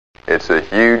It's a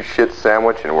huge shit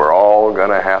sandwich, and we're all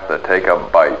gonna have to take a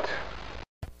bite.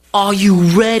 Are you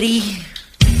ready?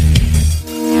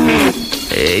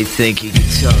 Hey, think you can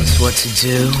tell us what to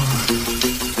do?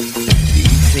 You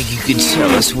think you can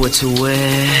tell us what to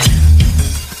wear?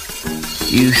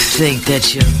 You think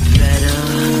that you're better?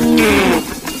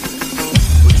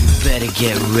 Well, you better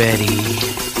get ready.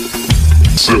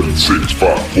 7, 6,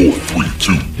 5, 4, 3,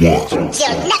 2, 1. You'll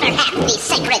never have the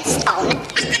sacred stone.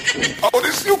 Oh,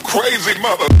 this you crazy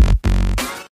mother.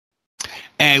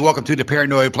 And welcome to the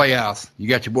Paranoid Playhouse. You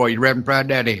got your boy, your Reverend Pride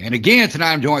Daddy. And again,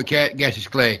 tonight I'm joined with Cassius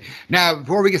Clay. Now,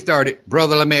 before we get started,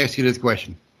 brother, let me ask you this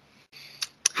question.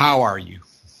 How are you?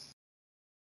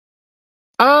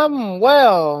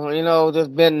 Well, you know, there's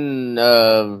been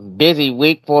a busy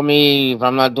week for me. If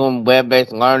I'm not doing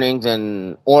web-based learnings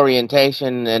and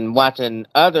orientation and watching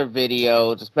other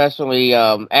videos, especially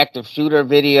active shooter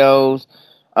videos,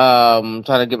 trying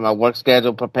to get my work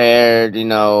schedule prepared, you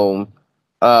know,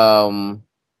 get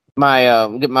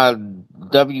my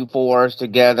W-4s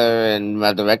together and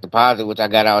my direct deposit, which I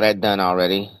got all that done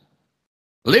already.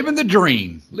 Living the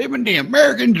dream. Living the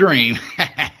American dream.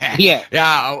 Yeah.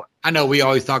 Yeah, I know we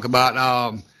always talk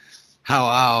about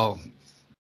how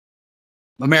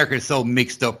America is so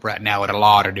mixed up right now with a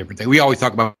lot of different things. We always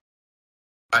talk about,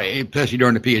 especially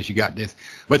during the PS, you got this.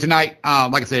 But tonight,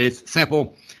 like I said, it's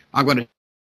simple. I'm going to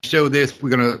show this.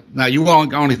 Now you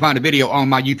won't only find a video on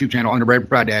my YouTube channel under Reverend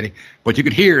Pride Daddy, but you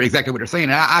can hear exactly what they're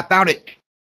saying. And I found it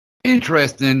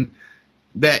interesting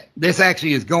that this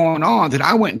actually is going on. That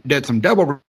I went and did some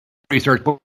double research,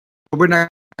 but we're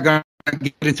not going to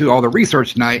get into all the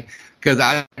research tonight because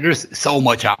there's so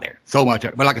much out there, so much.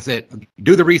 But like I said,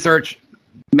 do the research,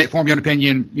 form your own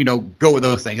opinion. You know, go with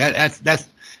those things. That's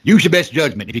use your best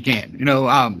judgment if you can. You know,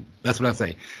 that's what I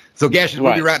say. So, Cassius,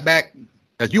 we'll be right back.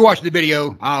 As you watch the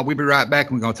video, we'll be right back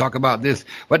and we're going to talk about this.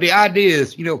 But the idea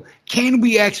is, you know, can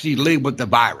we actually live with the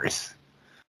virus?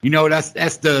 You know,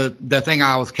 that's the thing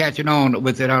I was catching on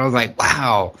with it. I was like,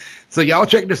 wow. So y'all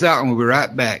check this out and we'll be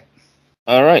right back.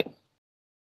 All right.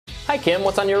 Hi, Kim.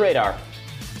 What's on your radar?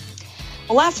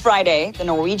 Well, last Friday, the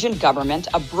Norwegian government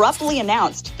abruptly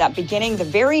announced that beginning the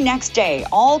very next day,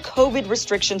 all COVID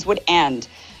restrictions would end.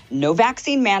 No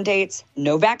vaccine mandates,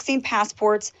 no vaccine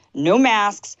passports, no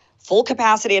masks, full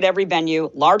capacity at every venue,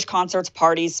 large concerts,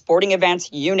 parties, sporting events,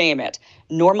 you name it.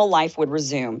 Normal life would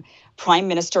resume. Prime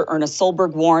Minister Erna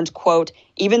Solberg warned, quote,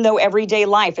 even though everyday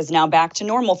life is now back to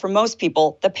normal for most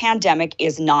people, the pandemic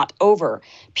is not over.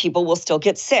 People will still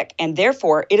get sick, and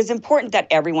therefore it is important that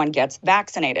everyone gets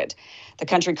vaccinated. The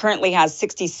country currently has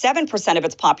 67% of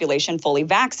its population fully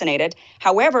vaccinated.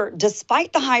 However,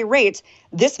 despite the high rates,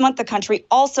 this month the country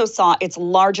also saw its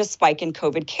largest spike in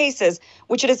COVID cases,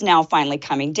 which it is now finally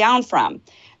coming down from.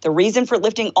 The reason for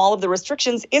lifting all of the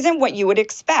restrictions isn't what you would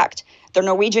expect. The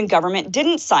Norwegian government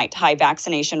didn't cite high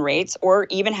vaccination rates or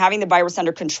even having the virus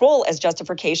under control as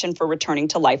justification for returning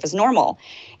to life as normal.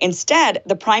 Instead,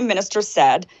 the prime minister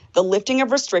said the lifting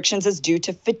of restrictions is due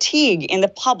to fatigue in the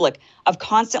public of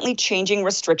constantly changing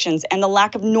restrictions and the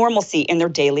lack of normalcy in their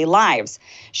daily lives.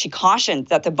 She cautioned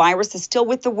that the virus is still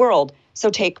with the world, so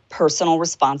take personal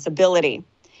responsibility.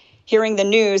 Hearing the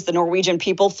news, the Norwegian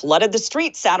people flooded the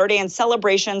streets Saturday in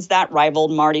celebrations that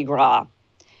rivaled Mardi Gras.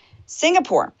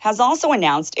 Singapore has also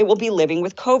announced it will be living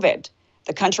with COVID.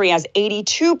 The country has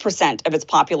 82% of its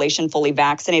population fully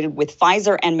vaccinated with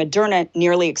Pfizer and Moderna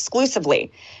nearly exclusively.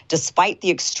 Despite the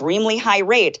extremely high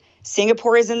rate,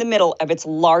 Singapore is in the middle of its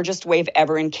largest wave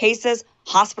ever in cases,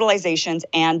 hospitalizations,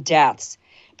 and deaths.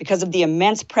 Because of the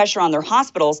immense pressure on their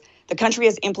hospitals, the country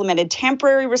has implemented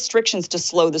temporary restrictions to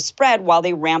slow the spread while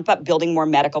they ramp up building more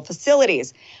medical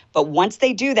facilities. But once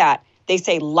they do that, they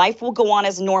say life will go on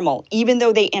as normal, even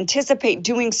though they anticipate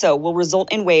doing so will result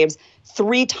in waves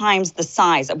 3 times the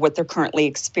size of what they're currently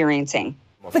experiencing.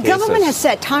 The government has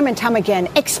said time and time again,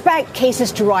 expect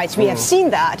cases to rise. We have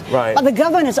seen that. Right. But the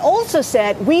government has also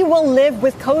said we will live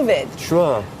with COVID.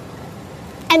 Sure.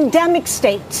 Endemic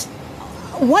states.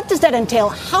 What does that entail?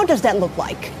 How does that look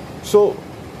like? So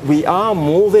we are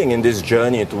moving in this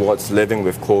journey towards living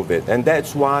with COVID. And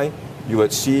that's why you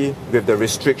would see with the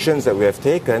restrictions that we have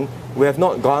taken, we have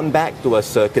not gone back to a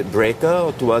circuit breaker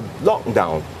or to a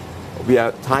lockdown. We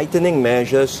are tightening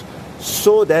measures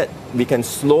so that we can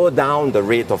slow down the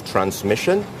rate of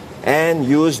transmission and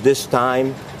use this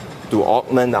time to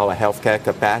augment our healthcare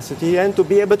capacity and to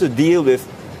be able to deal with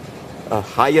a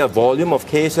higher volume of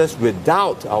cases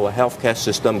without our healthcare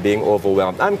system being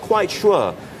overwhelmed. I'm quite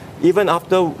sure even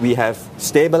after we have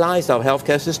stabilized our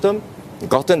healthcare system,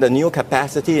 gotten the new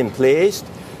capacity in place,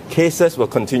 cases will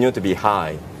continue to be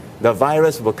high. the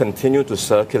virus will continue to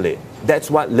circulate. That's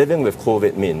what living with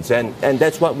COVID means, and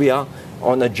that's what we are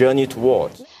on a journey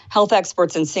towards. Health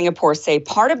experts in Singapore say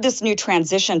part of this new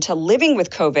transition to living with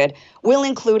COVID will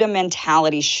include a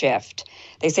mentality shift.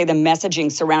 They say the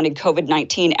messaging surrounding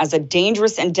COVID-19 as a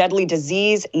dangerous and deadly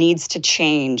disease needs to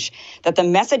change, that the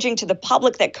messaging to the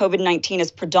public that COVID-19 is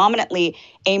predominantly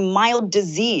a mild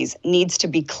disease needs to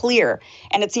be clear.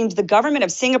 And it seems the government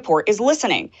of Singapore is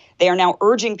listening. They are now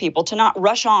urging people to not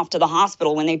rush off to the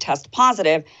hospital when they test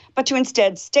positive, but to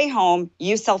instead stay home,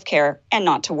 use self-care, and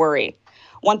not to worry.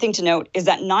 One thing to note is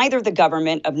that neither the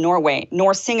government of Norway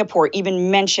nor Singapore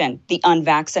even mention the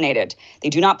unvaccinated. They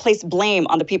do not place blame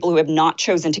on the people who have not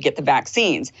chosen to get the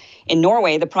vaccines. In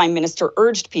Norway, the prime minister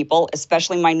urged people,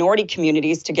 especially minority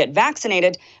communities, to get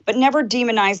vaccinated, but never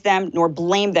demonized them nor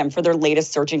blamed them for their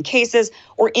latest surge in cases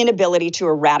or inability to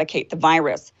eradicate the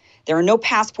virus. There are no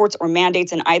passports or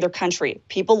mandates in either country,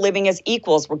 people living as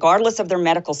equals regardless of their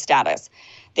medical status.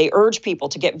 They urge people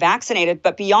to get vaccinated,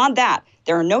 but beyond that,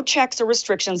 there are no checks or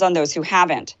restrictions on those who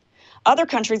haven't. Other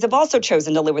countries have also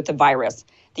chosen to live with the virus.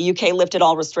 The UK lifted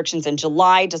all restrictions in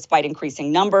July despite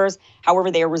increasing numbers.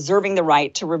 However, they are reserving the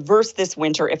right to reverse this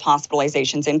winter if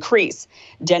hospitalizations increase.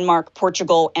 Denmark,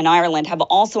 Portugal, and Ireland have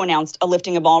also announced a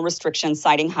lifting of all restrictions,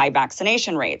 citing high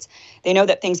vaccination rates. They know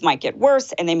that things might get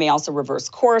worse and they may also reverse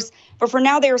course. But for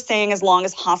now, they are saying as long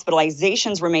as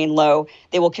hospitalizations remain low,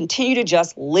 they will continue to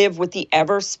just live with the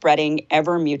ever-spreading,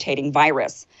 ever-mutating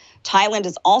virus. Thailand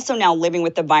is also now living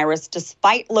with the virus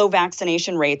despite low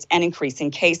vaccination rates and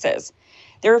increasing cases.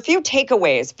 There are a few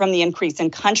takeaways from the increase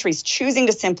in countries choosing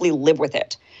to simply live with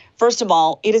it. First of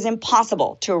all, it is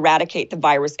impossible to eradicate the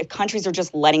virus if countries are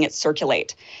just letting it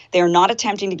circulate. They are not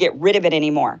attempting to get rid of it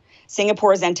anymore.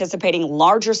 Singapore is anticipating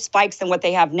larger spikes than what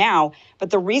they have now, but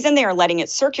the reason they are letting it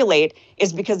circulate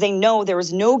is because they know there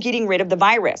is no getting rid of the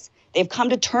virus. They've come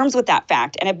to terms with that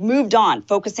fact and have moved on,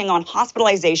 focusing on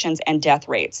hospitalizations and death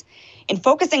rates. In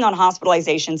focusing on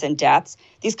hospitalizations and deaths,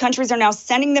 these countries are now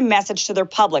sending the message to their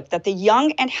public that the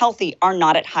young and healthy are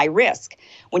not at high risk.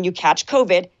 When you catch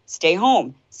COVID, stay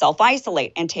home,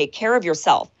 self-isolate, and take care of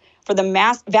yourself. For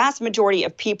the vast majority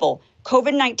of people,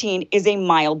 COVID-19 is a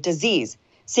mild disease.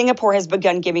 Singapore has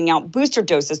begun giving out booster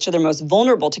doses to their most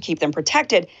vulnerable to keep them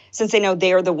protected, since they know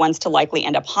they are the ones to likely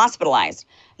end up hospitalized.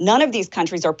 None of these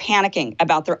countries are panicking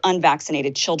about their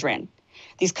unvaccinated children.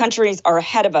 These countries are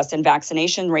ahead of us in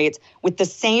vaccination rates with the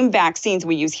same vaccines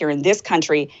we use here in this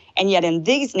country, and yet in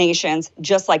these nations,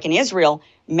 just like in Israel,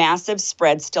 massive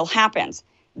spread still happens.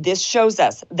 This shows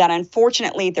us that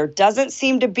unfortunately there doesn't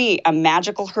seem to be a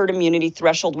magical herd immunity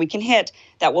threshold we can hit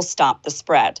that will stop the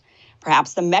spread.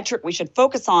 Perhaps the metric we should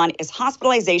focus on is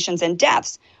hospitalizations and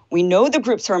deaths. We know the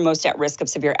groups who are most at risk of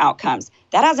severe outcomes.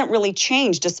 That hasn't really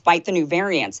changed despite the new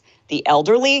variants. The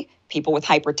elderly, people with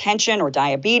hypertension or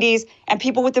diabetes, and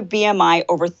people with a BMI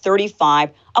over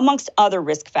 35, amongst other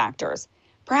risk factors.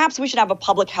 Perhaps we should have a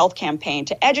public health campaign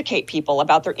to educate people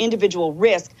about their individual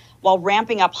risk while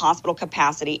ramping up hospital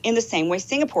capacity in the same way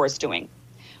Singapore is doing.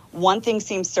 One thing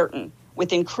seems certain.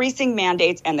 With increasing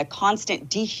mandates and the constant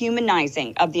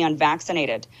dehumanizing of the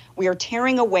unvaccinated, we are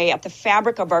tearing away at the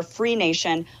fabric of our free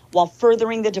nation while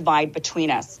furthering the divide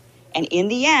between us. And in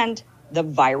the end, the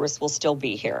virus will still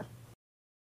be here.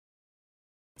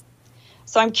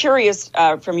 So I'm curious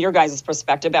from your guys'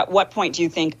 perspective, at what point do you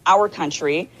think our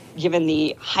country, given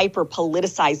the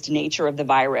hyper-politicized nature of the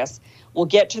virus, will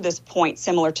get to this point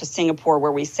similar to Singapore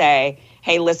where we say,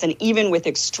 hey, listen, even with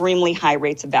extremely high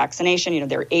rates of vaccination,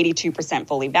 they're 82%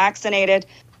 fully vaccinated.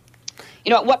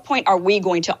 At what point are we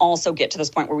going to also get to this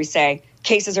point where we say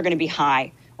cases are going to be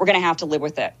high? We're going to have to live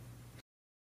with it.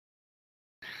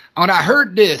 When I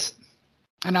heard this,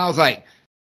 and I was like,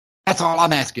 that's all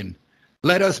I'm asking.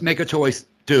 Let us make a choice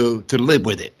to live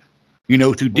with it,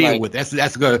 to deal with it.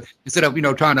 That's good. Instead of,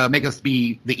 trying to make us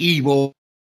be the evil,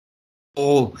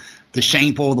 the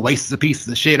shameful, the wasteful piece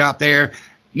of shit out there,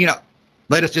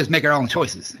 let us just make our own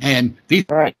choices. And these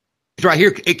right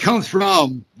here, it comes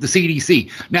from the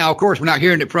CDC. Now, of course, we're not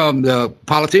hearing it from the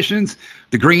politicians,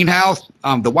 the greenhouse,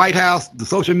 the White House, the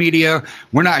social media.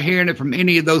 We're not hearing it from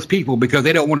any of those people because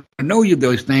they don't want to know you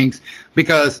those things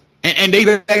because, and they've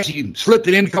actually slipped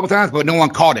it in a couple times, but no one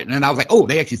caught it. And I was like, oh,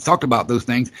 they actually talked about those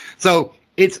things. So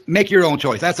it's make your own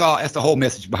choice. That's all. That's the whole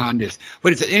message behind this.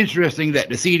 But it's interesting that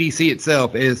the CDC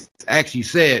itself is actually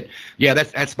said, yeah,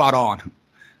 that's spot on.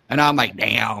 And I'm like,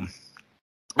 damn.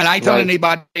 And I ain't telling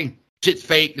anybody shit's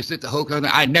fake. This is a hoax.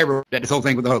 I never did this whole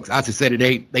thing with the hoax. I just said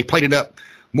it. They played it up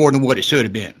more than what it should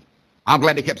have been. I'm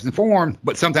glad they kept us informed,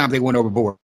 but sometimes they went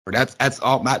overboard. That's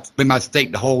all. That's been my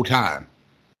stake the whole time.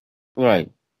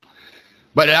 Right.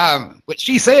 But what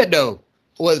she said though,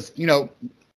 was,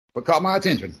 what caught my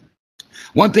attention.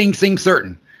 One thing seems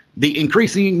certain: the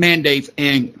increasing mandates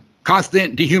and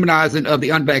constant dehumanizing of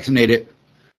the unvaccinated.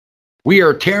 We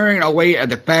are tearing away at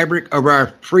the fabric of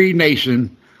our free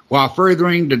nation while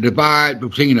furthering the divide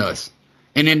between us.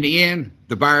 And in the end,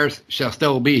 the virus shall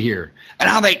still be here. And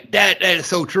I think that is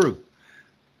so true.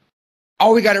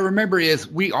 All we got to remember is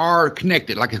we are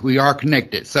connected, we are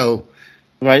connected. So,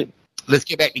 right. Let's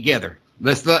get back together.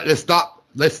 Let's stop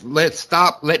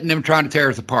letting them trying to tear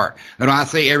us apart. And when I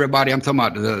say everybody, I'm talking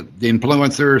about the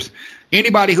influencers.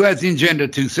 Anybody who has the agenda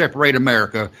to separate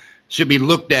America should be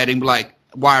looked at and be like,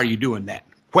 why are you doing that?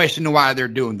 Question why they're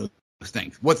doing those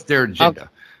things. What's their agenda?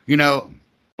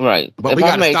 Right. But we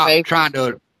got to stop trying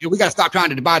to. We got to stop trying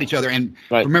to divide each other and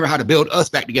remember how to build us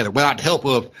back together without the help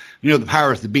of the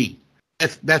powers to be.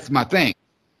 That's my thing.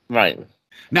 Right.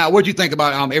 Now, what do you think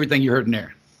about everything you heard in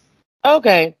there?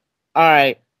 Okay. All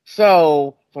right.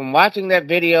 So from watching that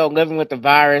video, living with the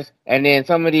virus, and then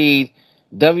some of these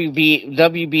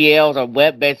WBLs or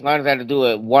web-based learners had to do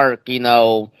at work,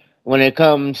 when it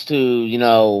comes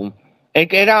to,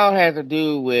 it all has to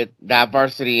do with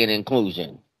diversity and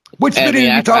inclusion. Which video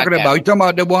are you talking about? You're talking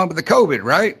about the one with the COVID,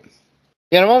 right?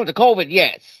 Yeah, the one with the COVID,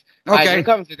 yes. Okay. When it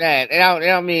comes to that, it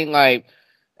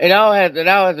all has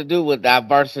to do with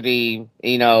diversity,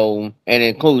 and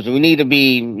inclusion. We need to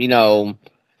be, how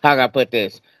can I put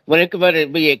this? Whether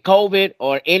it be a COVID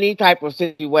or any type of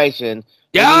situation.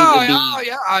 I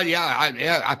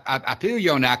feel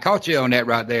you on that. I caught you on that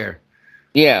right there.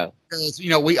 Yeah. Because,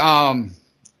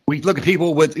 we look at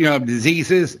people with,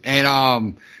 diseases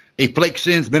and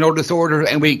afflictions, mental disorders,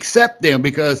 and we accept them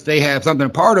because they have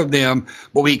something part of them,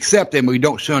 but we accept them. We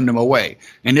don't shun them away.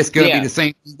 And it's going to be the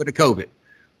same thing with the COVID.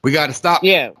 We got to stop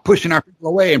pushing our people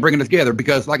away and bringing them together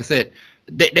because, like I said,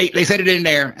 they said it in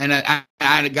there, and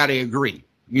I got to agree,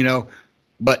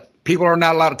 But people are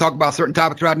not allowed to talk about certain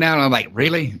topics right now, and I'm like,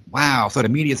 really? Wow. So the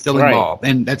media is still involved.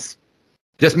 And that's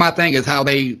just my thing is how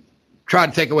they try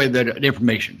to take away the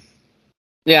information.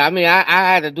 Yeah,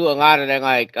 I had to do a lot of that.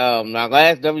 My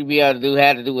last WBL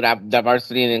had to do with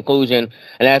diversity and inclusion,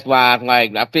 and that's why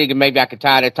I figured maybe I could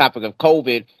tie the topic of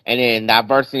COVID and then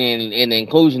diversity and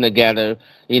inclusion together,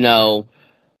 to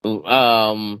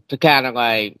kind of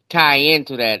tie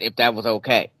into that if that was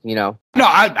okay, No,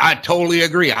 I totally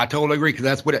agree. Because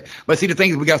that's what. But see, the thing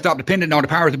is, we got to stop depending on the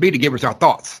powers that be to give us our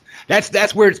thoughts.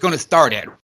 That's where it's going to start at.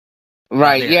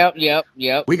 Right. Yep.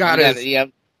 We got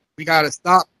to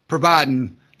stop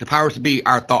providing the powers to be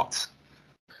our thoughts,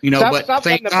 but at the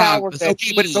same time,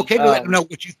 it's okay to let them know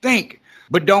what you think,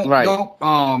 but don't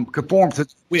conform to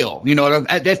will.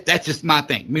 That's just my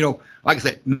thing. Like I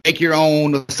said, make your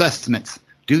own assessments,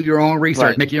 do your own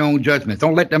research, make your own judgments.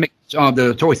 Don't let them make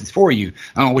the choices for you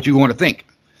on what you want to think.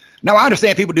 Now, I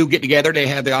understand people do get together; they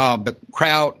have the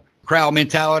crowd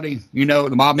mentality, the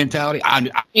mob mentality. I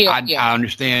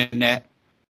understand that.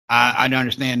 I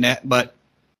understand that, but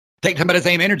take some of the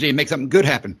same energy and make something good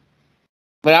happen.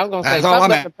 But I was going to say, stop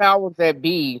letting the powers that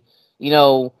be,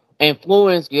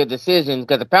 influence your decisions,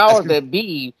 because the powers that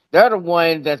be, they're the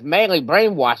ones that's mainly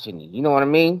brainwashing you. You know what I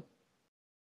mean?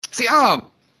 See, I'm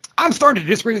starting to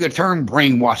disagree with the term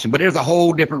brainwashing, but there's a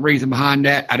whole different reason behind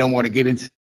that. I don't want to get into.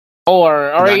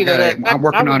 Or either I'm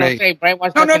working on a.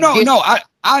 No.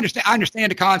 I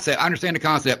understand the concept.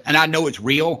 And I know it's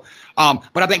real. But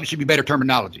I think it should be better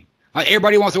terminology.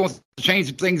 Everybody wants to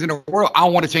change things in the world. I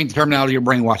want to change the terminology of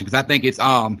brainwashing because I think it's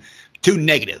too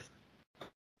negative.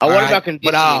 What about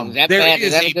conditioning? But there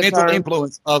is a mental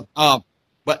influence of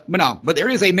but there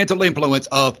is a mental influence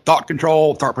of thought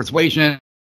control, thought persuasion,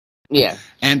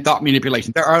 and thought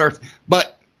manipulation. There are,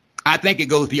 but I think it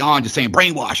goes beyond just saying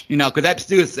brainwash. Because that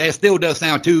still does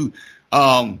sound too,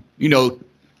 aluminum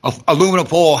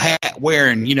foil hat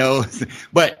wearing.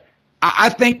 But I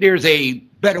think there's a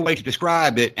better way to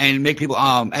describe it and make people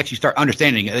actually start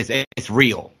understanding it. It's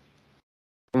real,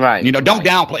 right? Don't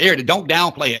downplay it. Don't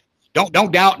downplay it. Don't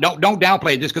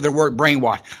downplay it just because the word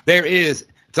brainwash. There is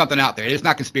something out there. It's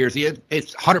not conspiracy.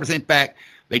 It's 100% fact.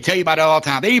 They tell you about it all the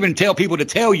time. They even tell people to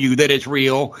tell you that it's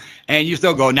real, and you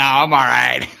still go, "No, I'm all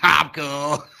right. I'm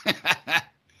cool."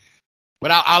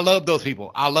 But I love those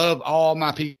people. I love all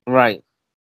my people. Right.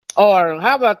 Or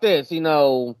how about this?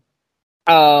 Instead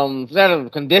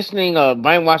of conditioning or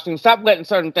brainwashing, stop letting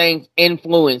certain things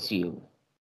influence you.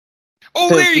 Oh,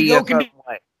 there you go.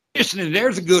 Conditioning.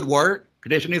 There's a good word.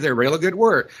 Conditioning is a really good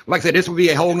word. Like I said, this will be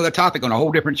a whole other topic on a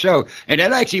whole different show. And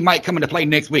that actually might come into play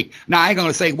next week. Now, I ain't going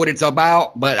to say what it's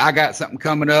about, but I got something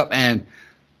coming up. And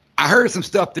I heard some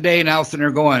stuff today, and I was sitting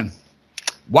there going,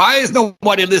 why is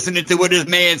nobody listening to what this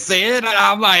man said? And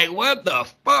I'm like, what the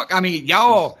fuck? I mean,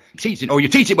 y'all teaching, or you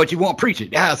teach it, but you won't preach it.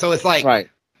 Yeah, so it's like, right.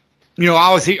 You know, I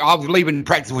always believe in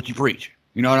practice what you preach.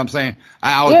 You know what I'm saying?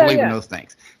 I always believe in those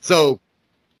things. So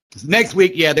next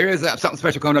week, there is something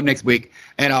special coming up next week,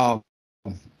 and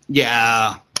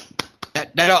that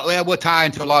will tie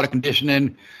into a lot of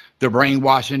conditioning, the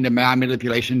brainwashing, the mind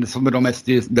manipulation, the subliminal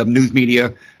messages, the news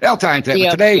media. They'll tie into that.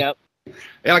 But today,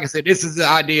 like I said, this is the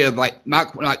idea of like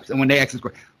when they ask this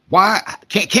question, why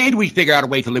can we figure out a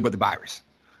way to live with the virus?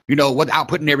 You know, without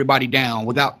putting everybody down,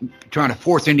 without trying to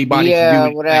force anybody to do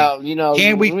anything. Without, you know,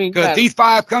 can we? Because these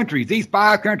five countries,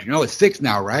 no, it's 6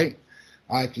 now, right?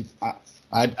 I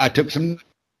took some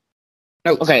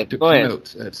notes. Okay, go ahead.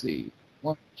 Notes. Let's see.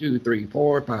 1, 2, 3,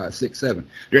 4, 5, 6, 7.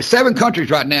 There's 7 countries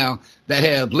right now that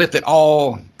have lifted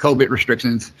all COVID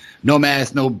restrictions. No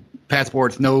masks, no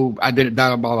passports, no identity,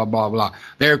 blah, blah, blah, blah, blah.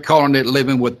 They're calling it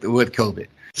living with COVID.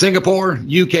 Singapore,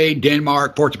 UK,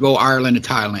 Denmark, Portugal, Ireland, and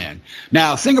Thailand.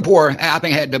 Now, Singapore, I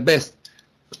think, had the best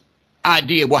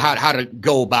idea of how to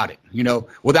go about it, you know,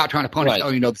 without trying to punish,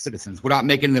 the citizens, without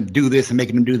making them do this and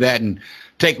making them do that and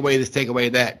take away this, take away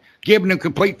that, giving them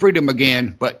complete freedom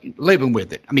again, but living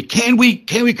with it. I mean, can we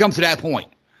come to that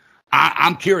point?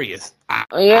 I'm curious.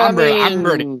 I'm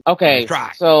ready. Okay,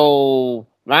 try. So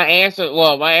my answer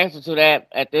to that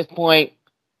at this point,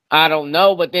 I don't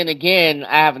know. But then again,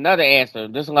 I have another answer.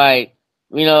 Just like,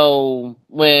 you know,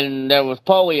 when there was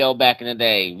polio back in the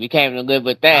day, we came to live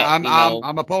with that. I'm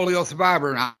a polio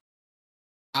survivor.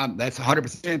 That's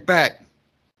 100% fact.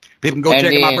 People can go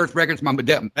check my birth records, my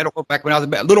medical back when I was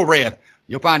a little red.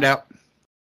 You'll find out.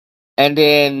 And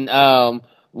then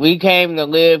we came to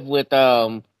live with.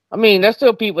 I mean, there's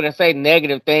still people that say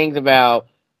negative things about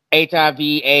HIV,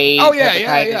 AIDS,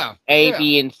 hepatitis A,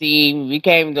 B, and C. We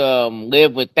came to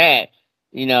live with that,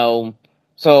 you know.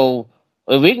 So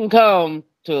if we can come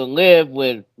to live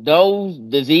with those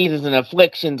diseases and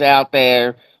afflictions out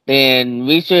there, then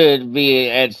we should be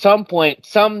at some point,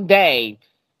 someday,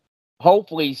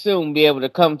 hopefully soon, be able to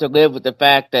come to live with the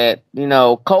fact that, you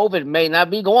know, COVID may not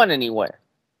be going anywhere.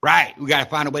 Right. We got to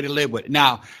find a way to live with it.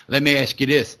 Now, let me ask you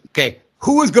this. Okay.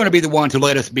 Who is going to be the one to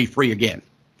let us be free again?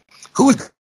 Who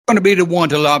is going to be the one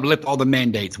to lift all the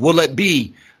mandates? Will it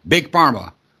be Big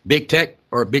Pharma, Big Tech,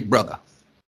 or Big Brother?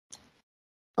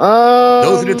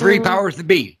 Those are the 3 powers to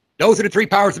be.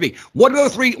 One of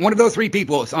those three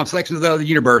people, some sections of the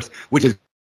universe, which is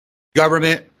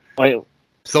government,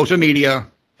 social media,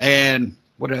 and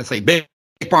what did I say? Big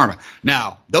Pharma.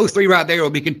 Now, those 3 right there will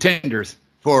be contenders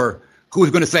for who's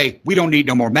going to say, we don't need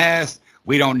no more masks.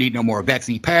 We don't need no more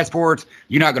vaccine passports.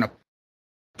 You're not going to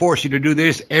force you to do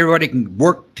this. Everybody can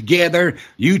work together.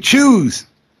 You choose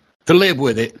to live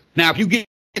with it. Now, if you get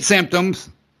symptoms,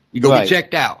 you go get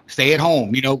checked out. Stay at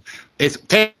home. You know, it's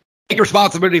take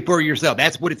responsibility for yourself.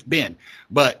 That's what it's been.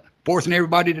 But forcing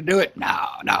everybody to do it, no,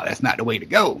 that's not the way to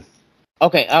go.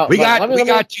 Okay, we got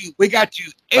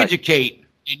to educate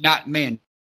and not mandate.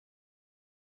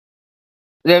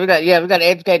 Yeah, we got to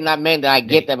educate and not mandate. I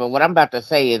get that, but what I'm about to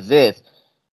say is this: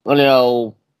 you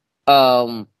know,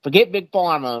 forget Big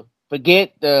Pharma,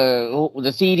 forget the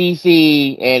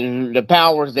CDC and the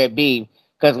powers that be,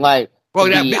 because like, big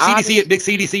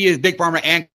CDC is Big Pharma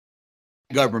and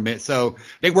government, so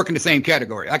they work in the same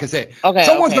category. Like I said,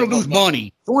 someone's going to lose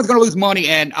money. Someone's going to lose money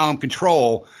and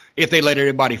control if they let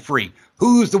everybody free.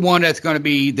 Who's the one that's going to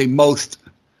be the most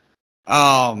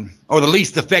or the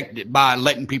least affected by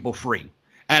letting people free?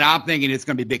 And I'm thinking it's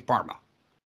going to be Big Pharma.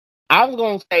 I was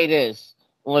going to say this.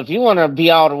 Well, if you want to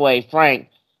be all the way frank,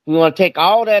 you want to take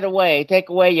all that away. Take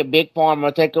away your Big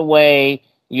Pharma. Take away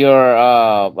your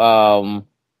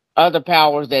other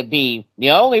powers that be.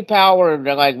 The only power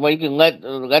that, like, where you can let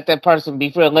that person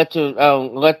be free, only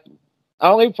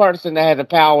person that has the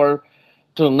power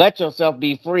to let yourself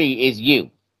be free is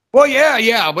you. Well,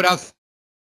 yeah, but I was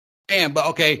saying, but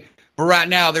okay. But right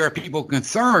now, there are people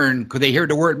concerned because they hear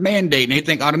the word mandate and they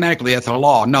think automatically that's a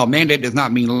law. No, mandate does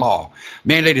not mean law.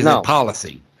 Mandate is a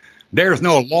policy. There's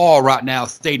no law right now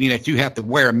stating that you have to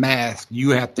wear a mask,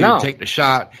 you have to take the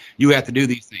shot, you have to do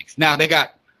these things. Now, they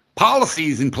got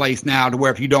policies in place now to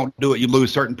where if you don't do it, you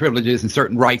lose certain privileges and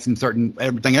certain rights and certain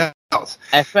everything else.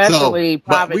 Especially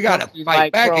but we got to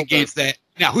fight back against that.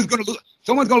 Now, who's going to lose?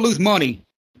 Someone's going to lose money.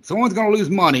 Someone's going to lose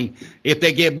money if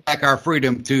they give back our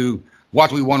freedom to watch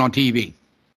what we want on TV.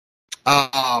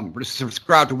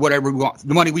 Subscribe to whatever we want.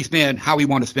 The money we spend, how we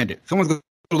want to spend it. Someone's going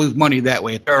to lose money that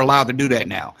way if they're allowed to do that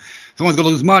now. Someone's going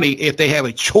to lose money if they have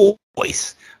a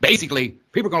choice. Basically,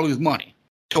 people are going to lose money.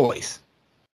 Choice.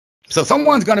 So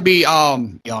someone's going to be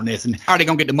on this, and how are they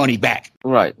going to get the money back?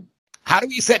 Right. How do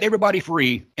we set everybody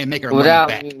free and make our Without-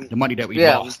 money back? The money that we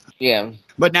Yeah, lost. yeah.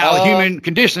 But now the human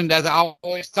condition, as I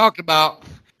always talked about,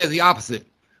 is the opposite.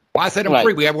 Why set them Right.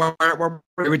 free? We have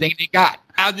everything they got.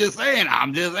 I'm just saying.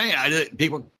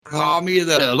 People call me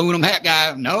the aluminum hat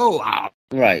guy. No,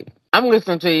 Right. I'm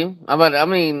listening to you.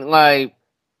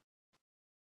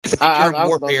 it's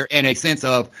warfare in a sense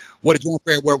of what does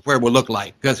warfare will look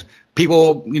like, because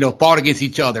people, fought against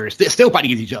each other, still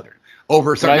fighting against each other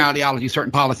over certain Right. ideologies,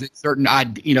 certain policies, certain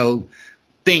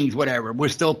things, whatever. We're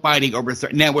still fighting over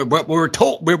certain. Now we're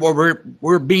told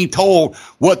we're being told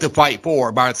what to fight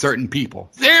for by certain people.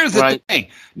 There's the Right. thing.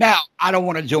 Now I don't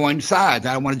want to join sides.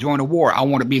 I don't want to join a war. I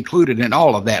want to be included in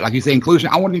all of that. Like you say, inclusion.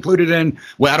 I want to be included in.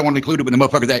 Well, I don't want to be included with the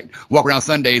motherfuckers that walk around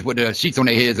Sundays with the sheets on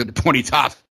their heads at the pointy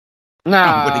tops. No,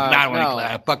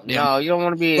 Fuck them. no, you don't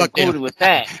want to be Fuck included them. with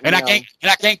that. And you I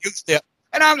know. can't goose step.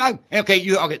 And I'm like, okay,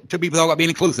 to people talk about being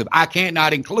inclusive. I can't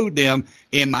not include them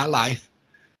in my life.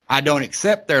 I don't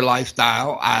accept their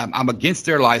lifestyle. I'm against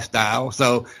their lifestyle.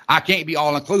 So I can't be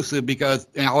all inclusive, because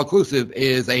all inclusive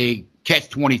is a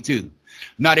catch-22.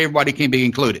 Not everybody can be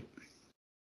included.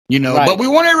 Right. But we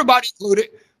want everybody included,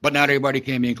 but not everybody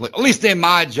can be included. At least in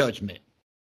my judgment.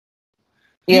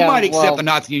 Yeah, You might accept well- a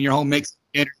Nazi in your home mix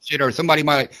and shit, or somebody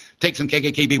might take some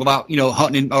KKK people out,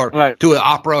 hunting or Right. to an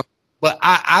opera. But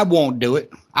I won't do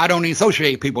it. I don't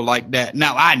associate people like that.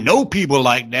 Now, I know people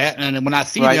like that, and when I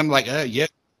see Right. them, I'm like, yeah,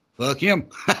 fuck him.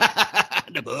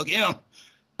 Fuck him.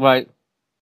 Right.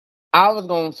 I was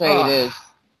going to say Ah. this.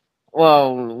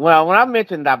 Well, when I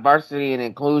mentioned diversity and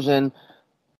inclusion,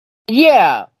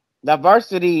 yeah,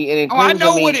 diversity and Oh, inclusion. I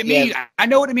know what it yes. means. I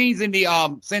know what it means in the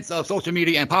sense of social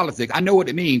media and politics. I know what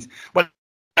it means. But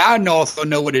I also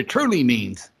know what it truly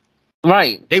means.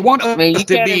 Right. They want us You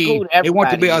to can't be. include They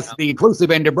want to be everybody, us to be inclusive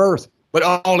and diverse, but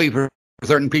only for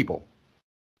certain people.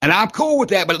 And I'm cool with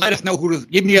that. But let us know who.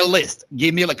 Give me a list.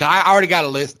 Give me I already got a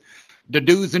list. The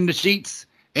dudes in the sheets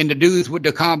and the dudes with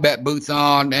the combat boots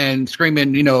on and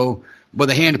screaming, with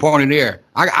a hand pointing in the air.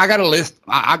 I got a list.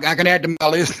 I can add to my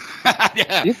list.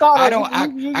 You call I those- don't. I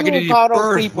you can would call those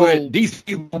diverse people- with these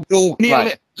people.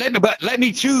 Right. Let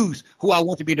me choose who I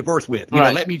want to be diverse with.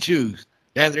 Right. Let me choose.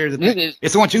 There's the You thing. can-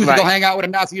 If someone chooses right. to go hang out with a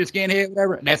Nazi or skinhead,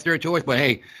 whatever, that's their choice. But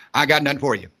hey, I got nothing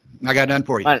for you.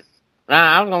 Right.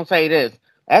 Now, I was gonna say this.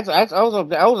 Those are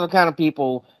the kind of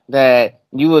people that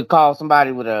you would call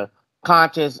somebody with a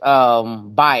conscious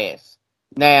bias.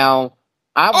 Now,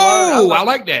 I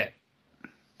like that.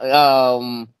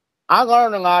 I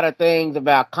learned a lot of things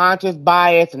about conscious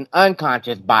bias and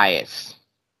unconscious bias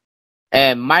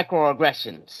and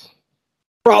microaggressions.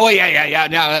 Oh yeah.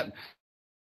 Now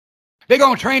they're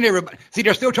gonna train everybody. See,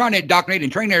 they're still trying to indoctrinate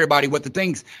and train everybody with the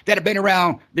things that have been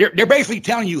around. They're basically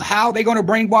telling you how they're gonna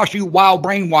brainwash you while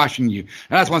brainwashing you.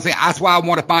 And that's what I'm saying. That's why I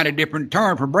want to find a different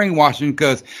term for brainwashing,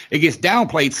 because it gets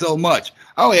downplayed so much.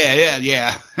 Oh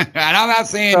yeah. And I'm not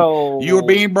saying you were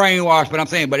being brainwashed, but I'm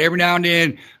saying, but every now and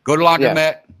then, go to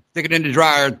laundromat, stick it in the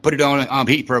dryer, put it on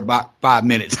heat for about 5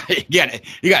 minutes.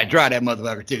 You gotta dry that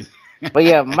motherfucker too. But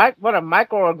yeah, what a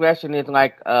microaggression is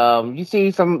like. You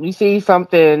see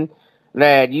something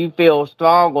that you feel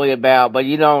strongly about, but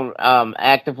you don't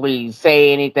actively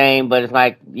say anything. But it's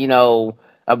like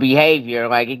a behavior.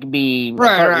 Like it could be a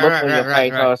certain look on your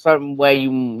face, or a certain way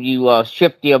you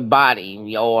shift your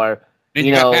body, or And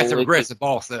you got passive aggressive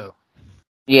also.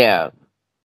 Yeah.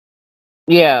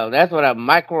 Yeah, that's what a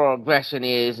microaggression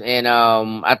is, and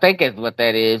I think it's what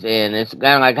that is, and it's kind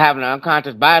of like having an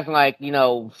unconscious bias, like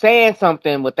saying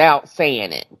something without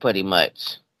saying it, pretty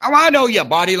much. Oh, I know your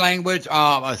body language,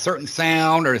 a certain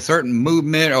sound or a certain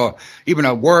movement or even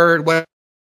a word,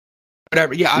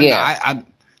 whatever. Yeah. I'm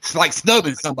it's like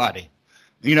snubbing somebody.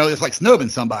 It's like snubbing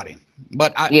somebody.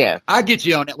 But I get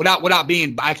you on that without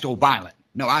being actual violent.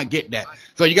 No, I get that.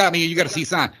 So you got to see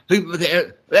signs.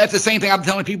 That's the same thing I'm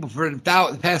telling people for the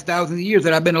past thousands of years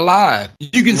that I've been alive.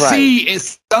 You can see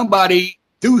if somebody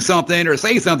do something or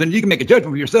say something, you can make a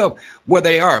judgment for yourself where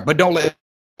they are. But don't let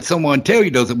someone tell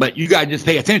you those. But you got to just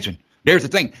pay attention. There's the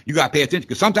thing. You got to pay attention,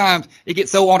 because sometimes it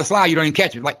gets so on the slide you don't even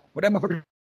catch it. Like, what that motherfucker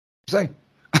say?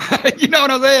 You know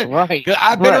what I'm saying? Right. 'Cause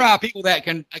I've been around people that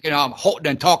can hold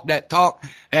and talk that talk,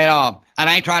 and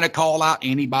I ain't trying to call out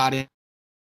anybody.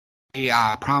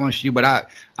 I promise you, but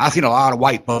I've seen a lot of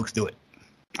white folks do it.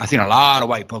 I've seen a lot of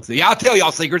white folks do it. Yeah, I'll tell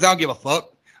y'all secrets. I don't give a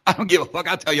fuck. I'll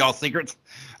tell y'all secrets.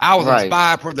 I was a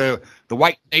spy for the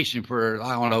white nation for,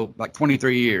 I don't know, like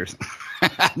 23 years.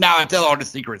 Now I tell all the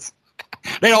secrets.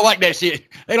 They don't like that shit.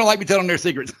 They don't like me telling their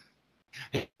secrets.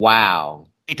 Wow.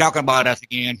 He talking about us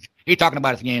again.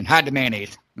 Hide the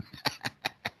mayonnaise.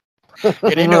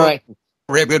 They know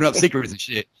we're giving up secrets and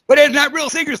shit. But they're not real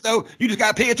secrets, though. You just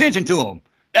got to pay attention to them.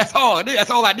 That's all I did. That's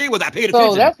all I did was I paid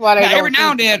attention. So that's why they now, don't every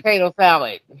now and then potato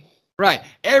salad. Right.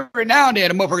 Every now and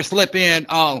then, a motherfucker slip in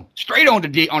straight on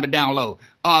the down low.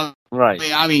 Right.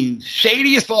 I mean,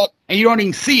 shady as fuck, and you don't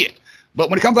even see it. But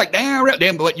when it comes like down,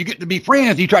 but you get to be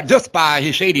friends, you try to justify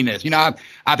his shadiness. You know,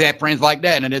 I've had friends like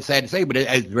that, and it's sad to say, but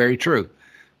it's very true.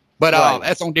 But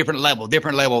that's on different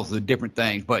levels of different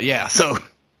things. But yeah, so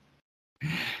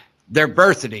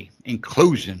diversity,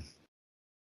 inclusion.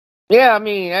 Yeah, I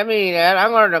mean, I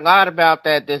learned a lot about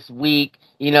that this week.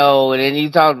 You know,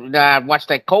 and then I watched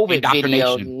that COVID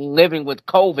video, living with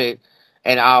COVID,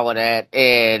 and all of that,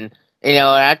 and you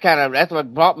know, that's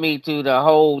what brought me to the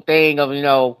whole thing of, you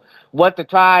know, what to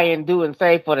try and do and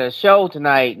say for the show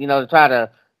tonight. You know, to try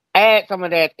to add some of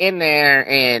that in there,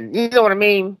 and you know what I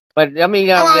mean. But I mean,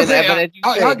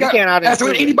 that's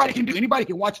what anybody can do. Anybody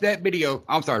can watch that video.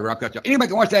 I'm sorry, Rob, cut you off. Anybody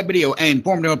can watch that video and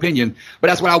form their opinion. But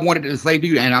that's what I wanted to say to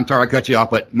you. And I'm sorry I cut you off,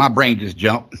 but my brain just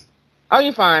jumped. Oh,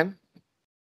 you're fine.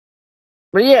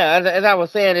 But yeah, as I was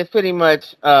saying, it's pretty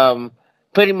much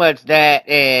that,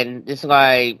 and it's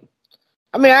like,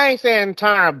 I mean, I ain't saying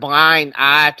turn a blind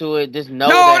eye to it. Just know.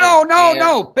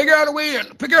 No. Figure out a way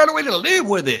to live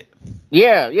with it.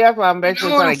 Yeah, that's what I'm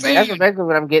basically that's basically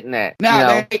what I'm getting at. Now, you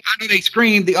know? I know they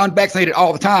scream the unvaccinated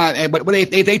all the time, but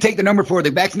if they take the number for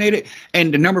the vaccinated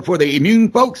and the number for the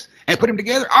immune folks and put them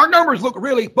together, our numbers look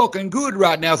really fucking good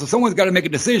right now. So someone's got to make a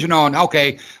decision on,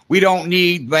 okay, we don't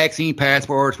need vaccine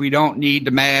passports, we don't need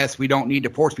the mask, we don't need to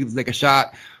force people to take a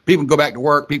shot. People can go back to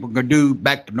work, people can do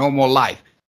back to normal life.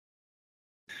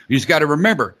 You just got to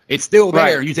remember, it's still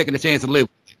there. Right. You're taking a chance to live.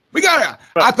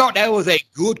 I thought that was a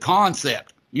good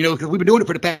concept. You know, because we've been doing it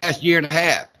for the past year and a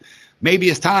half. Maybe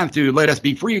it's time to let us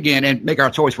be free again and make our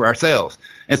choice for ourselves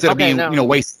instead of being,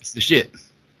 waste the shit.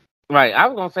 Right. I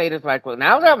was going to say this right quick.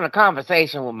 Now, I was having a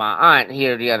conversation with my aunt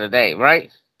here the other day,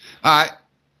 right? All right.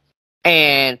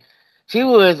 And she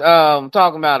was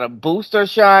talking about a booster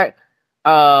shot.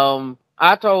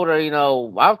 I told her, you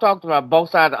know, I've talked about both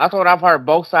sides. I told her I've heard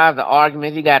both sides of the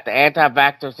argument. You got the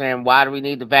anti-vaxxers saying, why do we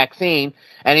need the vaccine?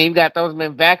 And then you got those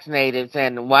been vaccinated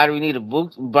saying, why do we need a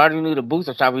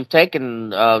booster shot? We've taken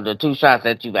the 2 shots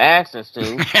that you've asked us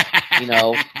to, you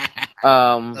know.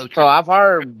 So I've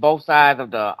heard both sides of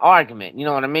the argument, you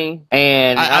know what I mean?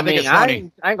 And I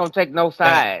ain't going to take no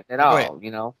side at all,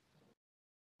 you know.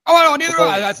 Oh, no, neither.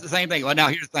 That's the same thing. Well, now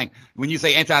here's the thing. When you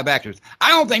say anti-vaxxers, I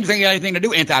don't think this has anything to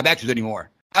do with anti-vaxxers anymore.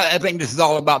 I think this is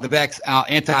all about the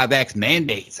anti-vax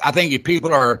mandates. I think if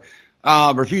people are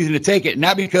refusing to take it,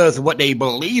 not because of what they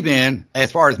believe in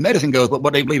as far as medicine goes, but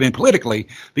what they believe in politically,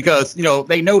 because, you know,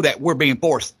 they know that we're being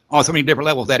forced on so many different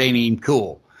levels that ain't even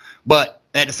cool. But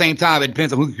at the same time, it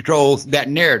depends on who controls that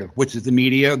narrative, which is the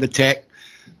media, the tech,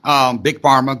 big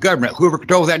pharma, government. Whoever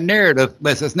controls that narrative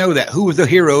lets us know that who's the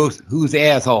heroes, who's the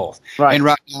assholes. Right. And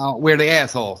right now, we're the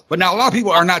assholes. But now a lot of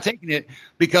people are not taking it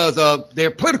because of their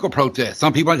political protests.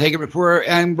 Some people are taking it for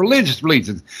religious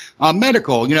reasons,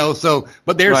 medical, you know. So,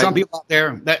 but there's some people out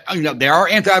there that, you know, there are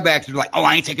anti-vaxxers like, oh,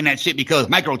 I ain't taking that shit because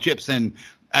microchips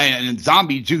and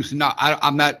zombie juice. And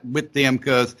I'm not with them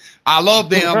because I love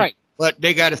them. Right. But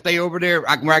they got to stay over there where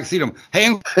I can see them. Hey,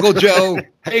 Uncle Joe.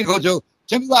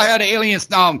 Tell me about how the aliens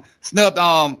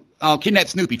kidnapped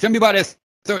Snoopy. Tell me about this.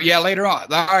 So, yeah, later on.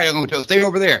 All right, Uncle Joe, stay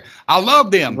over there. I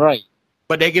love them. Right.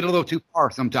 But they get a little too far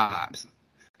sometimes.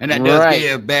 And that does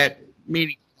give bad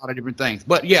meaning to a lot of different things.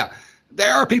 But, yeah,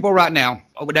 there are people right now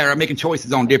over there are making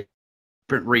choices on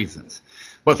different reasons.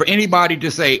 But for anybody to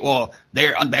say, well,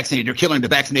 they're unvaccinated, they're killing the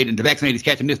vaccinated, and the vaccinated is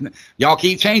catching this, y'all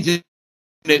keep changing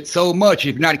it so much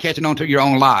if you're not catching on to your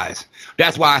own lies.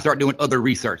 That's why I start doing other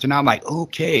research. And I'm like,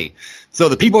 okay. So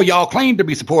the people y'all claim to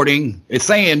be supporting is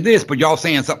saying this, but y'all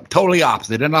saying something totally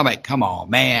opposite. And I'm like, come on,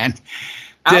 man.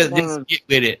 Just get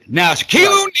with it. Now,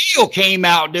 Shaquille O'Neal came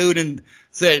out, dude, and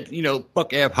said, you know,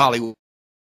 fuck F Hollywood.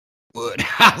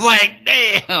 I was like,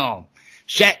 damn.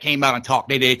 Shaq came out and talked.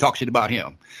 They talk shit about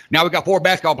him. Now we got 4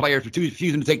 basketball players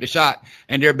refusing to take the shot,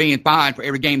 and they're being fined for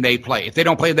every game they play. If they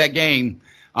don't play that game,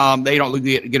 they don't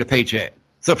get a paycheck.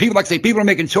 So people are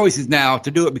making choices now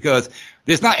to do it because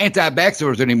there's not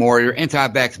anti-vaxxers anymore. There are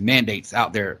anti-vax mandates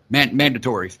out there,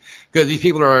 mandatories, because these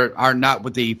people are not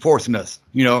what they forcing us,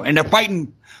 you know, and they're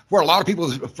fighting for a lot of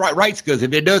people's rights because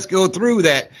if it does go through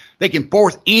that, they can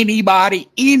force anybody,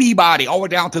 all the way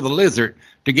down to the lizard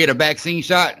to get a vaccine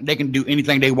shot. They can do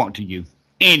anything they want to you.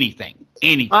 Anything.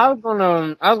 I was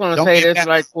gonna say this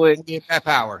right quick. Don't get that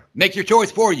power. Make your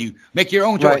choice for you. Make your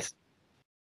own choice.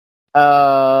 Can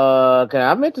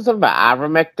I mention something about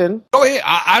ivermectin? Go ahead.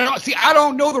 I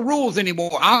don't know the rules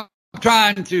anymore. I'm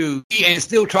trying to and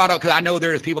still try to, because I know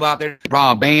there's people out there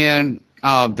ban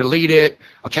deleted,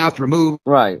 accounts removed,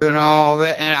 right, and all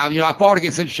that. And I fought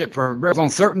against censorship on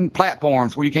certain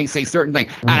platforms where you can't say certain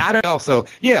things. And I don't also,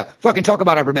 fucking talk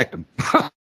about ivermectin.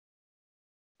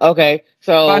 Okay,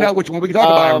 so find out which one we can talk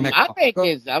about. I think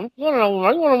I'm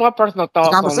one of my personal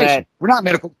thoughts on that. We're not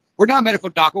medical. We're not medical,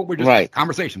 Doc. We're just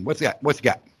conversation. What's that? What's you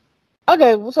got?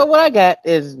 Okay, so what I got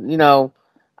is,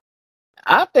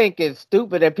 I think it's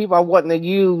stupid that people are wanting to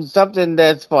use something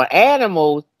that's for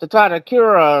animals to try to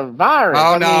cure a virus.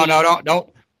 Oh, don't.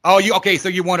 Oh, so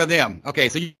you're one of them. Okay,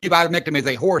 so you ivermectin as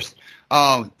a horse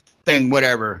thing,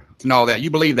 whatever, and all that.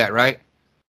 You believe that, right?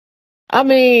 I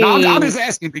mean... No, I'm just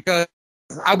asking because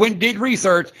I went and did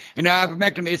research, and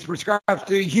ivermectin is prescribed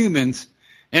to humans,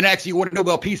 and actually won a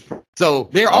Nobel Peace Prize. So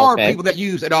there are people that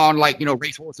use it on,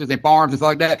 racehorses and farms and stuff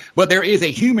like that. But there is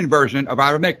a human version of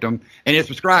ivermectin, and it's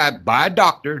prescribed by a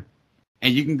doctor,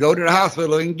 and you can go to the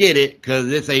hospital and get it because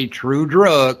it's a true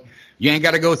drug. You ain't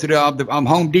got to go to the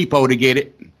Home Depot to get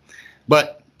it.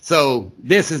 But so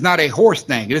this is not a horse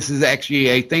thing. This is actually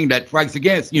a thing that fights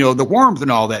against, the worms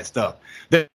and all that stuff.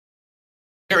 There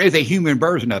is a human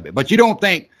version of it, but you don't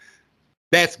think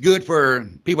that's good for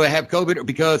people that have COVID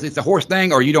because it's a horse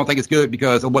thing, or you don't think it's good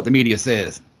because of what the media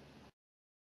says?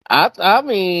 I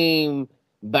mean,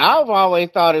 I've always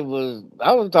thought it was. I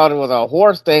always thought it was a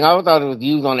horse thing. I always thought it was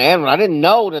used on animals. I didn't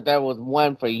know that there was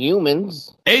one for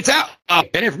humans. It's out.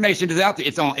 That information is out there.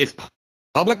 It's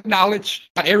public knowledge.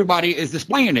 Not everybody is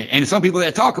displaying it, and some people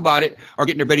that talk about it are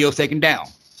getting their videos taken down.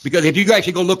 Because if you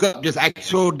actually go look up just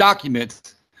actual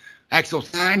documents, actual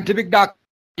scientific documents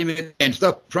and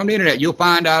stuff from the internet, you'll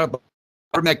find out about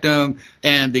ivermectin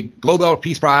and the Nobel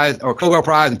Peace Prize or Nobel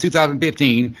Prize in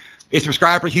 2015. It's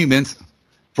prescribed for humans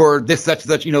for this such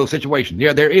situation.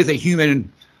 There is a human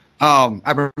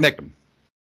ivermectin.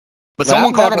 But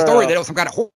someone called a story that it was some kind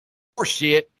of horse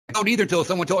shit. I don't either until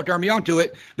someone turned me on to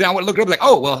it. Then I went to look it up like,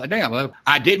 oh, well, damn,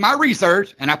 I did my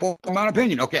research and I formed my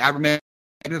opinion. Okay, ivermectin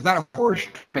is not a horse.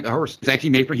 A horse is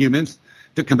actually made for humans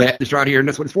to combat this right here, and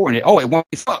that's what it's for. And it won't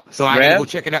suck. So I got to go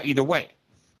check it out either way.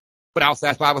 But I was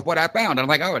satisfied with what I found. And I'm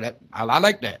like, I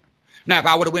like that. Now, if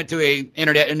I would have went to a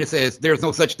internet and it says there's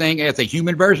no such thing as a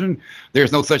human version,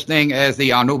 there's no such thing as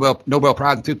the Nobel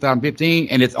Prize in 2015,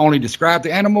 and it's only described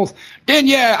to animals, then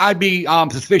I'd be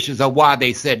suspicious of why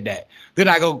they said that. Then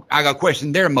I go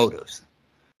question their motives,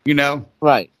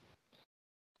 Right.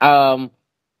 So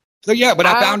but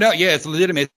I found out, it's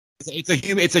legitimate.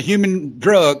 It's a human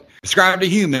drug prescribed to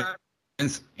humans in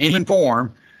human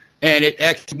form, and it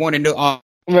actually wanted to.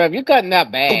 Rev, you're cutting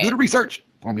that bad. Do the research.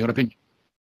 Form your own opinion.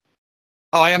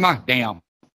 Oh, am I? Damn.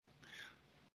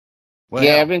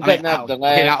 Well, I've been cutting up the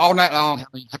last. All night long.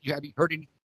 Have you heard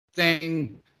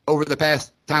anything over the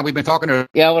past time we've been talking? Or?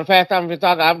 Yeah, over the past time we've been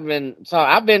talking,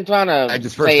 I've been trying to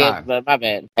just say it, but my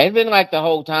bad. It's been like the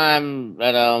whole time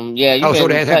that so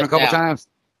it has happened a couple times.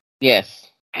 Yes.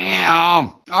 Damn.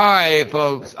 All right,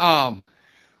 folks.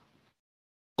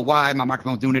 Why my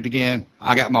microphone's doing it again?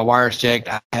 I got my wires checked.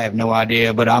 I have no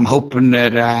idea, but I'm hoping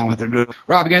that I don't have to do it.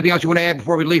 Rob, you got anything else you want to add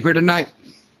before we leave here tonight?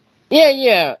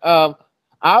 Yeah.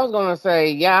 I was gonna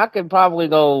say, I could probably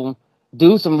go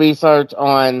do some research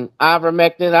on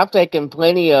ivermectin. I've taken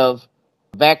plenty of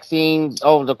vaccines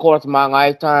over the course of my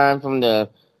lifetime, from the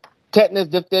tetanus,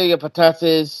 diphtheria,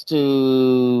 pertussis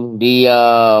to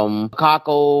the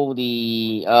cockle,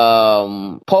 the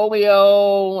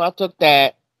polio. I took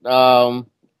that.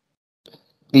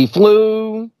 The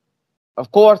flu,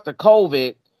 of course, the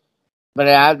COVID.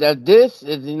 But this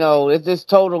is, it's just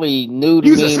totally new to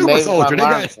me. You're a super soldier.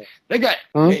 They got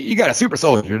you got a super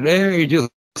soldier. They just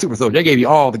super soldier. They gave you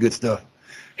all the good stuff.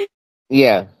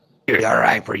 Yeah. It's all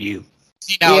right for you.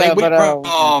 See, now they went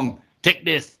from take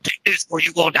this or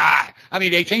you will die. I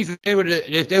mean, they changed it.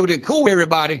 If they would have cool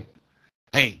everybody.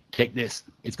 Hey, take this.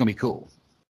 It's gonna be cool.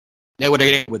 They would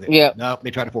have with it. Yeah. No,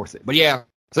 they tried to force it. But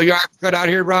so you're cut out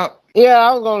here, Rob? Yeah,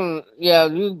 I was going to,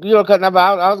 you were cutting up.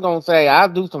 I was going to say, I'll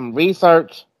do some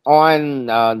research on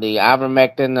the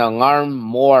ivermectin and learn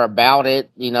more about it,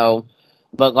 But,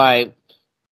 once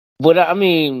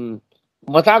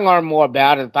I learn more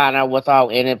about it, find out what's all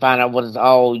in it, find out what it's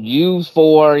all used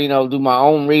for, do my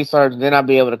own research, then I'll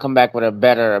be able to come back with a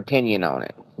better opinion on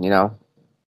it,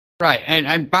 Right,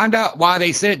 and find out why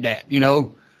they said that, They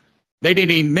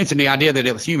didn't even mention the idea that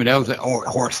it was human. That was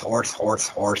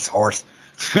horse.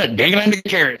 Dangling the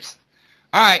carrots.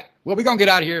 All right. Well, we're going to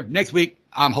get out of here. Next week,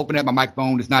 I'm hoping that my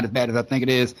microphone is not as bad as I think it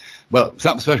is. But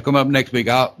something special come up next week.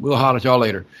 We'll holler at y'all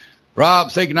later.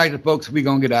 Rob, say goodnight to the folks. We're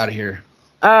going to get out of here.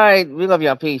 All right. We love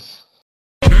y'all. Peace.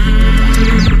 You ever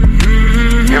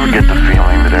get the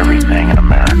feeling that everything in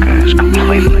America is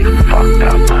completely fucked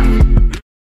up?